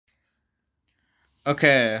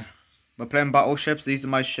Okay, we're playing battleships. These are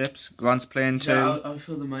my ships. Grant's playing too. Yeah, I'll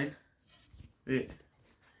show them mine. Wait.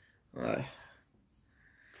 Alright.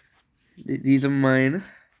 These are mine.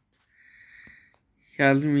 He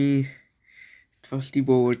has me trusty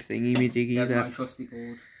board thingy me jiggy. Here's my trusty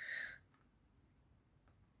board.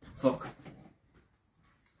 Fuck.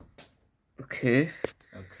 Okay.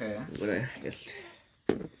 Okay. I'm gonna just...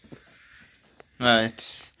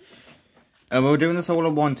 Right. We're doing this all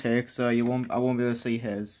in one take, so I won't be able to see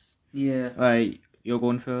his. Yeah. Right, you're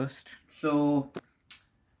going first. So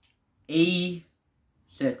E6.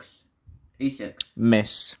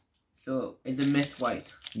 Miss. So it's a miss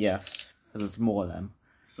white. Yes, because it's more of them.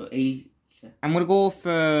 So E6. I'm gonna go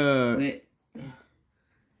for. Wait.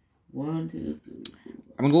 1, 2, 3, 4.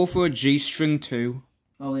 I'm gonna go for a G string 2.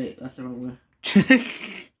 Oh wait, that's the wrong way.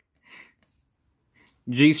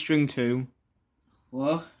 G string 2.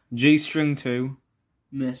 What? G string 2.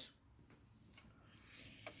 Miss.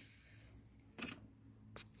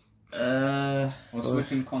 We're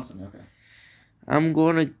switching constantly, okay. I'm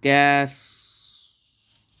gonna guess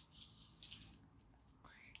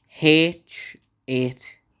H8.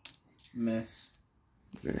 Miss.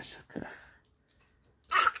 Miss, okay.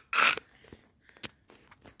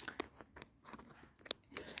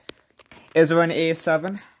 Is there an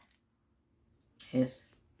A7? Hit.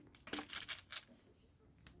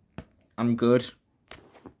 I'm good.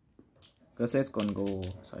 Because it's gonna go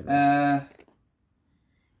sideways.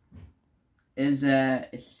 Is a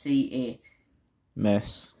C8.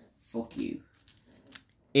 Miss. Fuck you.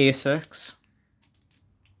 A6.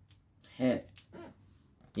 Hit.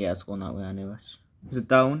 Yeah, it's going that way, I knew it. Is it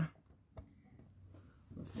down?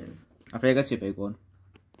 What's it? I think that's your big one.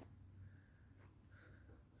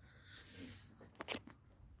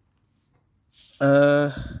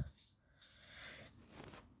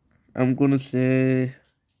 I'm gonna say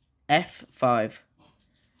F5.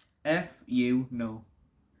 F, U, no.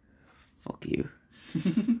 Fuck you.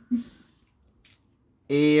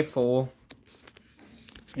 A4.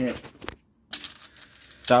 Yeah.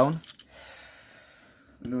 Down?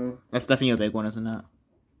 No. That's definitely a big one, isn't it?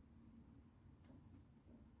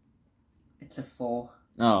 It's a 4.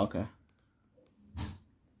 Oh, okay.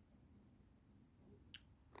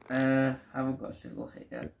 I haven't got a single hit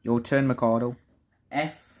yet. Your turn, Mikado.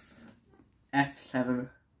 F7.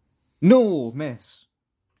 No, miss.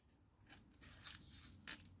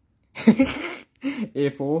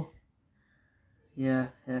 A4. Yeah,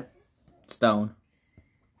 yeah. It's down.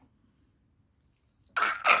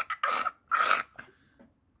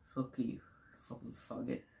 Fuck you. Fucking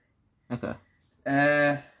faggot. Okay.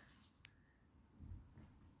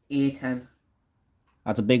 A10.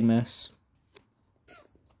 That's a big miss.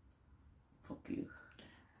 Fuck you.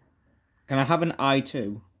 Can I have an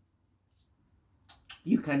I2?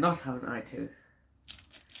 You cannot have an I2.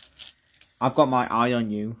 I've got my eye on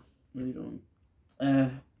you. No, you don't.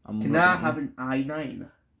 I'm Can I have an I9?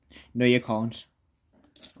 No, you can't.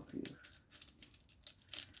 Fuck you.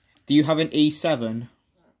 Do you have an E7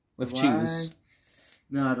 with Why? cheese?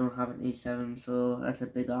 No, I don't have an E7, so that's a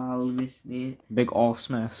big R miss, mate. Big horse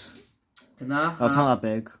miss. Can I have... That's not that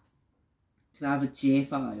big. Can I have a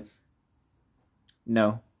J5?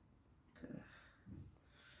 No.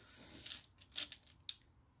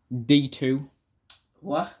 D2.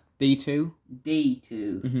 What? D2.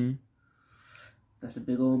 D2. Mhm. That's a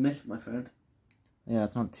big old miss, my friend. Yeah,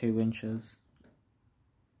 it's not 2 inches.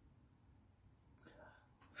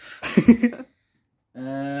 Can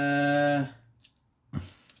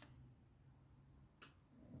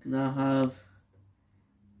I have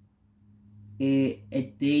a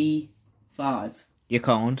D5? You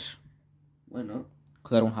can't, Why not?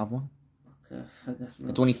 because I don't have one. Okay, I guess not.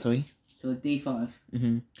 It's only 3. So a D5.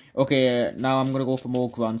 Mhm. Okay, now I'm gonna go for more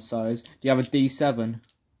grand size. Do you have a D7?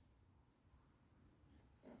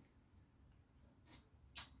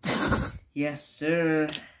 Yes, sir.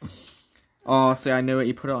 Oh, see, I knew it.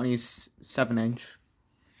 You put it on his 7-inch.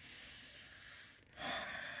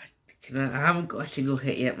 I haven't got a single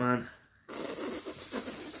hit yet, man.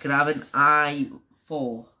 Can I have an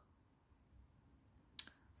I4?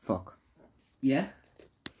 Fuck. Yeah?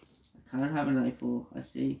 I can't have an I4, I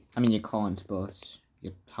see. I mean, you can't, but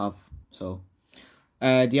you have, so.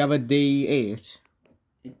 Do you have a D8?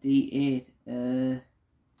 A D8,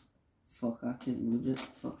 fuck, I can't move it,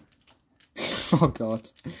 fuck. Oh, God.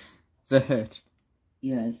 It's a hit.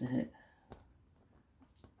 Yeah, it's a hit.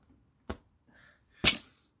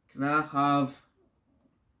 Can I have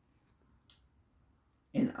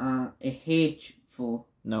a H4?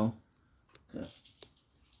 No. Okay.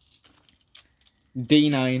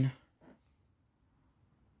 D9.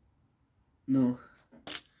 No.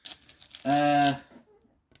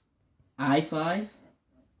 I5?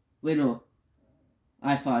 Wait, no.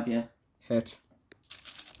 I5, yeah. Hit.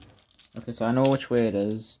 Okay, so I know which way it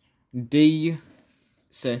is.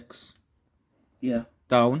 D6. Yeah.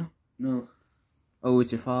 Down. No. Oh,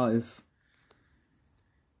 it's your 5.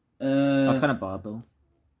 That's kind of bad though.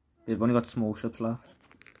 They've only got small ships left.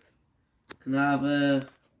 Can I have an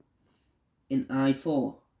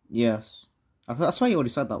I4? Yes. That's why you already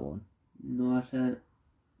said that one. No, I said...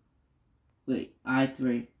 Wait,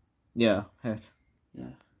 I3. Yeah, hit. Yeah.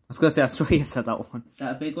 I was going to say, that's why you said that one. Is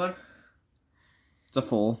that a big one? It's a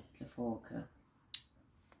 4. It's a 4, okay.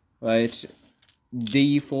 Right.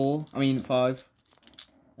 D4. I mean, 5.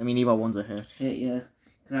 I mean, either one's a hit. Hit, yeah.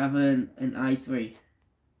 Can I have an I3?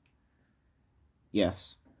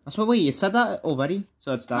 Yes. That's why, wait, you said that already?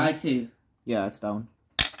 So it's down? I2. Yeah, it's down.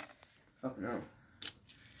 Fucking hell.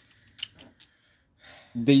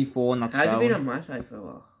 D4 and that's How's down. it been on my side for a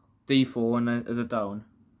while? D4 and is it down?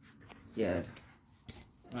 Yeah.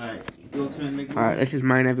 Alright, your turn, Nick. Alright, this is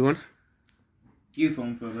mine, everyone. You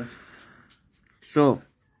phone for a bit. So,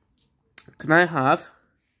 can I have...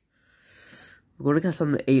 I'm going to guess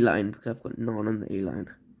on the A line because I've got none on the A line.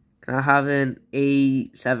 Can I have an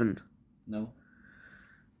A7? No.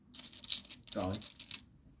 Die.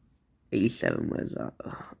 A7, where's that?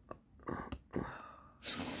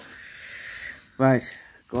 Right,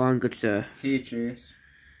 go on, good sir. Here, cheers.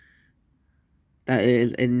 That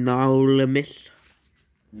is a Nolamis.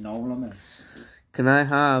 Nolamis. Can I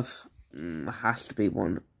have... has to be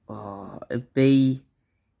one. Oh, a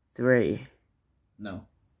B3. No.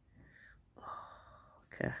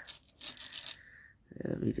 Okay.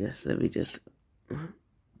 Let me just...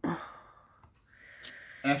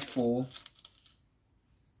 F4.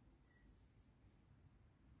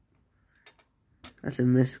 That's a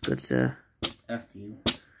miss, good sir. FU.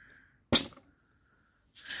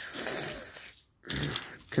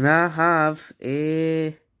 Can I have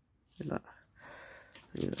a... Is that...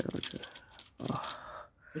 Oh.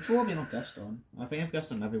 Which one have you not guessed on? I think I've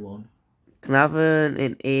guessed on every one. Can I have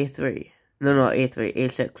an A3? No, not A3,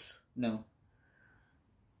 A6. No.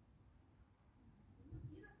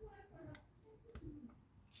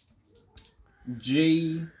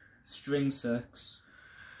 G string 6.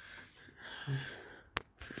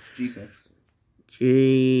 G6.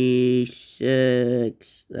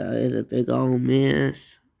 G6. That is a big old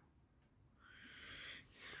miss.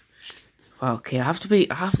 Okay, I have to be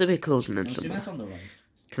closing in somewhere. That's on the right.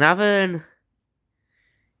 Can I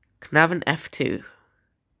have an F2?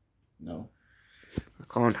 No. I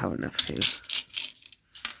can't have an F2.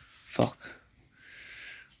 Fuck.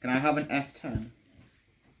 Can I have an F10?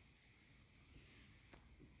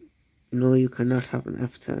 No, you cannot have an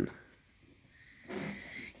F10.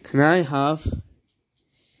 Can I have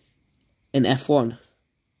an F1?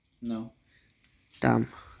 No.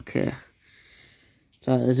 Damn. Okay.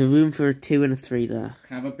 So there's a room for a 2 and a 3 there.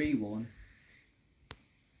 Can I have a B1?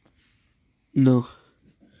 No.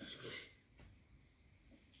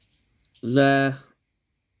 There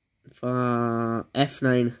for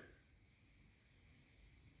F9.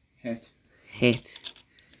 Hit. Hit.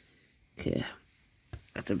 Okay.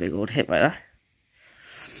 That's a big old hit right there.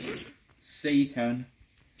 C10.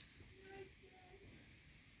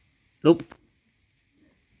 Nope.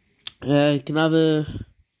 Can I have an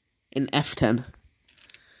F10?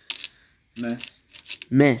 Miss.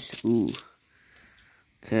 Miss. Ooh.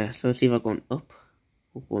 Okay, so let's see if I'm going up.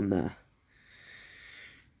 Up one there.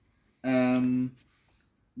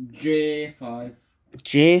 J5.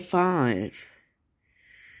 J5.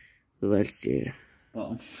 Where's J?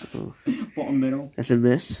 Bottom. Oh. Bottom middle. That's a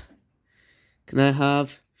miss. Can I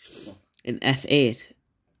have an F8?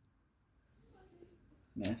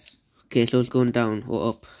 Miss. Okay, so it's going down or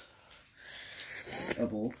up.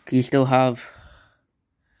 Above. Can you still have...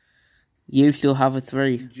 You still have a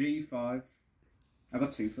 3. G5. I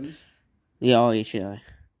got 2 for this. Yeah, oh, you should.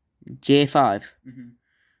 J5?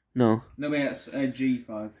 No. No, wait, it's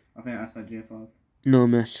G5. I think I said J5. No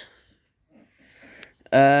miss.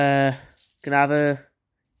 Can I have a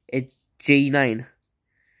G9?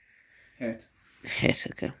 Hit. Hit,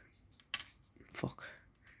 okay. Fuck.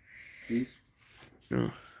 Please.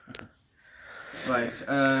 No. Okay. Right,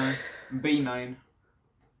 B9.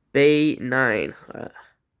 B9.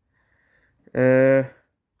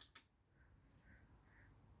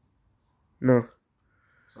 No.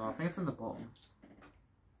 So I think it's in the bottom.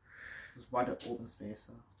 There's wide open space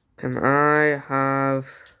there. Can I have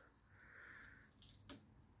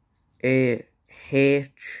a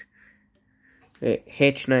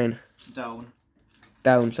H9? Down.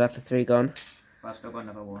 Down, so that's a 3 gone. But I still got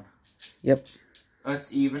another one. Yep.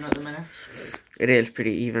 It's even at the minute. It is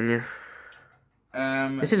pretty even, yeah.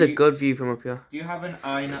 This is a good view from up here. Do you have an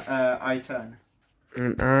I-10?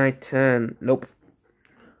 An I-10. Nope.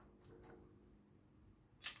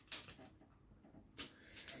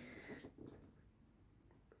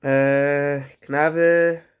 Can I have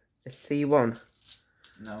a C1?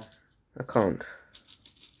 No. I can't.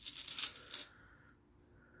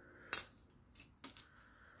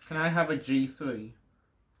 Can I have a G3?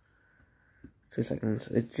 2 seconds.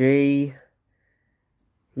 A G.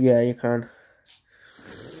 Yeah, you can.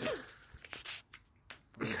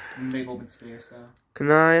 Big open space there.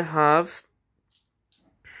 Can I have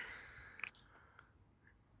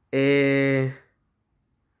a...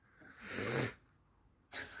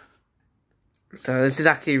 So this is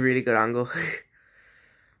actually a really good angle.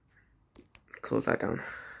 Close that down.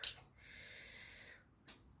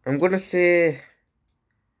 I'm gonna say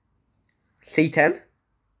C10.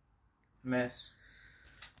 Miss.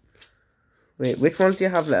 Wait, which ones do you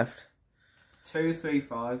have left? 2, 3,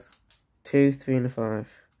 5. 2, 3, and a 5.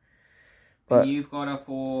 But And you've got a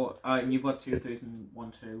 4. You've got 2, 3, and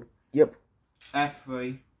 1, 2. Yep.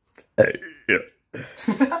 F3. Yeah.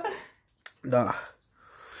 Nah.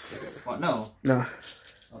 What? No. Nah.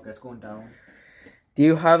 Okay, it's going down. Do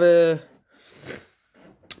you have a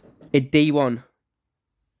D1?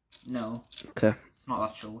 No. Okay. It's not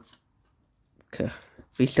that short. Okay.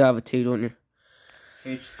 You still have a 2, don't you?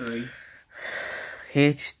 H3.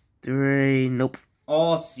 H3. Nope.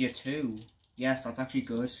 Oh, it's your 2. Yes, that's actually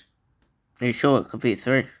good. Are you sure it could be a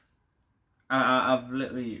 3? I've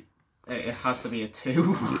literally. It has to be a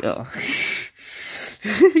 2. Yeah.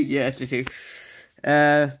 Yeah, it's a 2.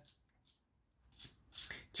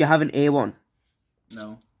 Do you have an A1?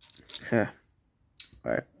 No. Okay.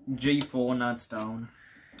 Alright. G4, and that's down.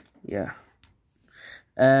 Yeah.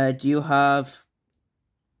 Do you have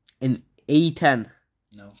an E10?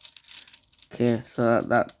 No. Okay, so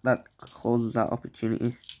that closes that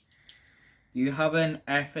opportunity. Do you have an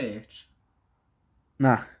F8?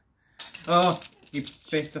 Nah. Oh, your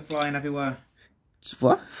bits are flying everywhere.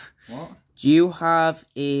 What? What? Do you have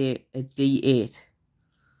a D8?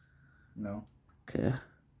 No. Okay.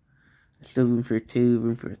 Still room for a 2,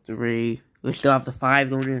 room for a 3. We still have the 5,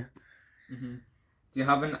 don't you? Do you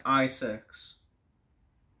have an I6?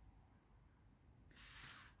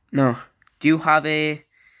 No. Do you have a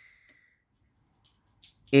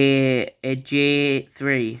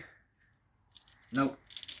J3? Nope.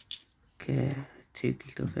 Okay. 2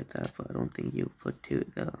 can still fit that, but I don't think you put 2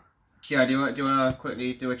 together. Yeah, do you want to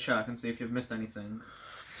quickly do a check and see if you've missed anything?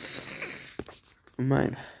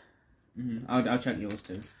 Mine. I'll check yours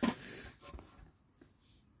too.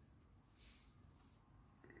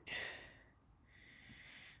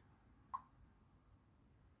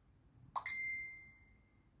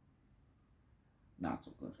 That's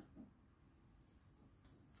all good.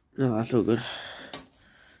 No, that's all good.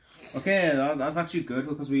 Okay, that's actually good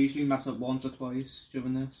because we usually mess up once or twice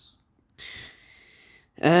during this.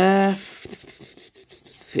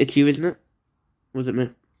 It's you, isn't it? Was it me? I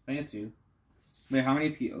think it's you. Wait, how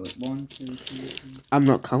many people? 1, 2, 3, 4. I'm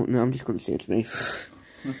not counting it, I'm just going to say it's me.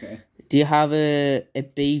 Okay. Do you have a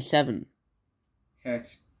B7? Hit.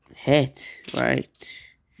 Hit, right.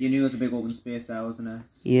 You knew it was a big open space there, wasn't it?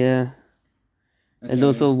 Yeah. Okay. There's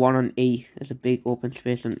also one on E. There's a big open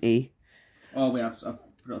space on E. Oh wait, I've put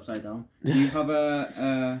it upside down. Do you have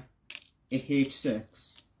a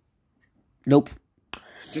H6? Nope.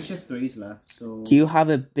 Just your 3s left, so... Do you have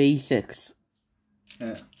a B6?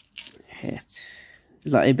 Hit. Hit.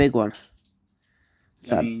 Is that a big one?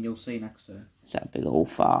 I mean, you'll see next to it. Is that a big old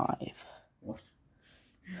 5? What?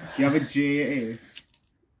 Do you have a J8?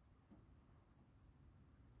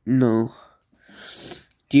 No.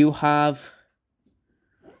 Do you have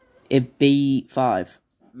a B5?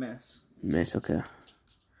 Miss. Miss, okay.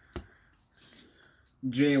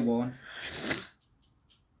 J1.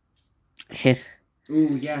 Hit.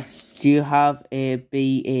 Ooh, yes. Do you have a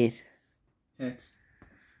B8? Hit.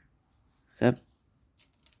 Okay.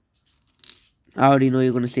 I already know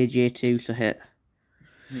you're going to say J2, so hit.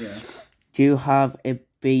 Yeah. Do you have a I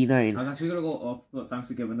B9? was actually going to go up, but thanks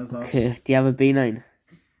for giving us that. Okay. Do you have a B9?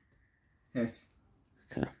 Hit.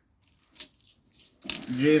 Okay.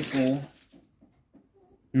 J4.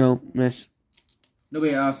 No, miss. No,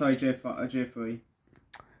 wait, sorry, J3.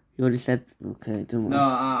 You already said, okay, don't worry. No,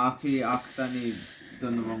 I actually accidentally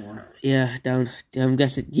done the wrong one. Yeah, down. I'm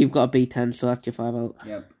guessing you've got a B10, so that's your 5 out.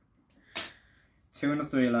 Yep. 2 and a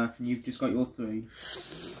 3 left, and you've just got your 3.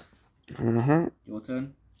 Your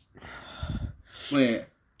turn. Wait.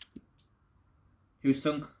 Who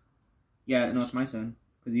sunk? Yeah, no, it's my turn.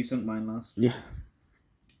 Because you sunk mine last. Yeah.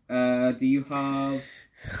 Do you have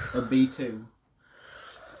a B2?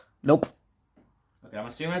 Nope. Okay, I'm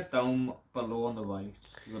assuming it's down below on the right.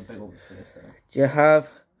 There's a big open space there. Do you have...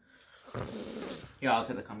 Yeah, I'll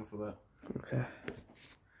take the camera for it. Okay.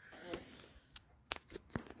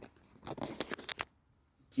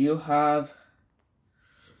 Do you have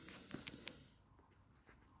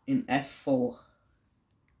an F4?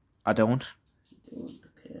 I don't. You don't,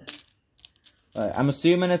 okay. Right, I'm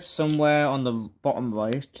assuming it's somewhere on the bottom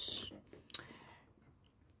right.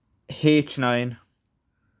 H9.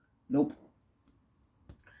 Nope.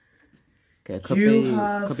 Okay, Do you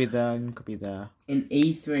have could be there and could be there. an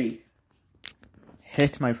E3?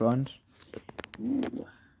 Hit, my friend. Ooh.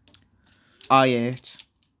 I8.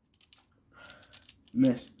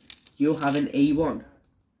 Miss. Do you have an E1?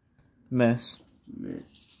 Miss.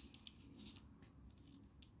 Miss.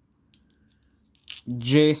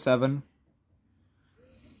 J7.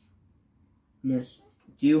 Miss.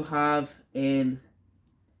 Do you have an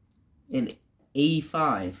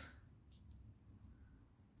E5?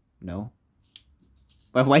 No.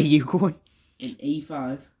 Where are you going? An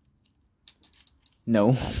E5?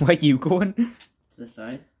 No. Where are you going? To the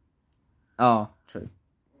side. Oh, true.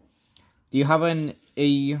 Do you have an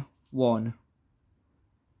E1?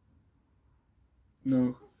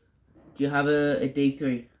 No. Do you have a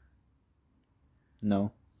D3?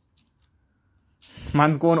 No.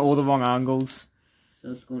 Man's going all the wrong angles.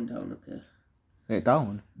 So it's going down, okay. Wait,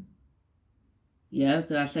 down? Yeah,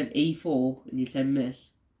 because I said E4 and you said miss.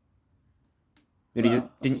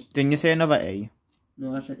 Didn't you say another E?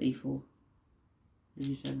 No, I said E4. And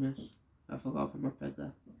you said miss. I forgot from my peg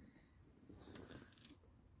there.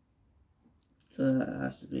 So that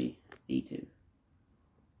has to be E2.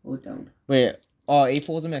 Or down. Wait, oh,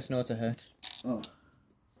 E4's a miss, no, it's a hit. Oh.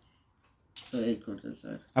 So it is going to the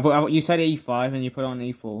side. I thought you said E5 and you put on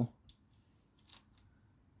E4.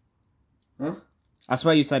 Huh? I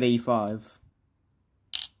swear you said E5.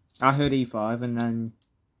 I heard E5 and then...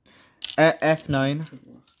 F9.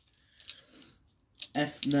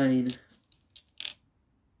 F9.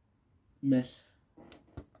 Miss.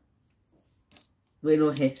 Wait,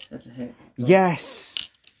 no, hit. That's a hit. So Yes!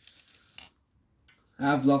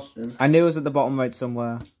 I've lost them. I knew it was at the bottom right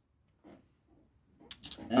somewhere.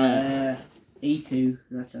 E2,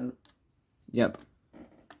 that's out. Yep.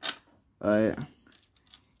 Right.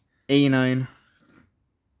 E9.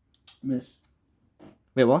 Miss.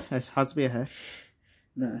 Wait, what? It has to be a hit.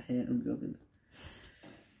 Nah, hit, I'm joking.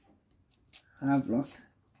 I've lost.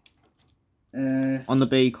 On the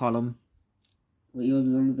B column. Well, yours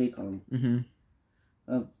is on the B column.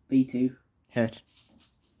 B2. Hit.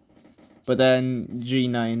 But then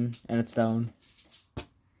G9 and it's down. I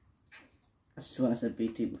swear I said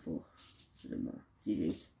B2 before. It doesn't matter.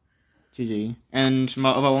 GG's. GG. And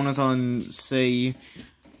my other one is on C2.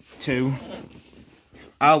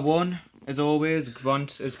 R1, as always,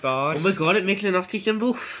 grunt is bad. Oh my god, it makes an Nazi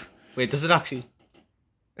symbol. Wait, does it actually?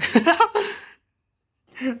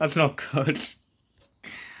 That's not good.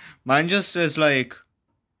 Mine just is like...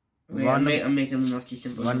 Wait, I'm making the Nazi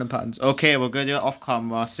symbol. Random patterns. Okay, we're good. You're off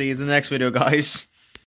camera. See you in the next video, guys.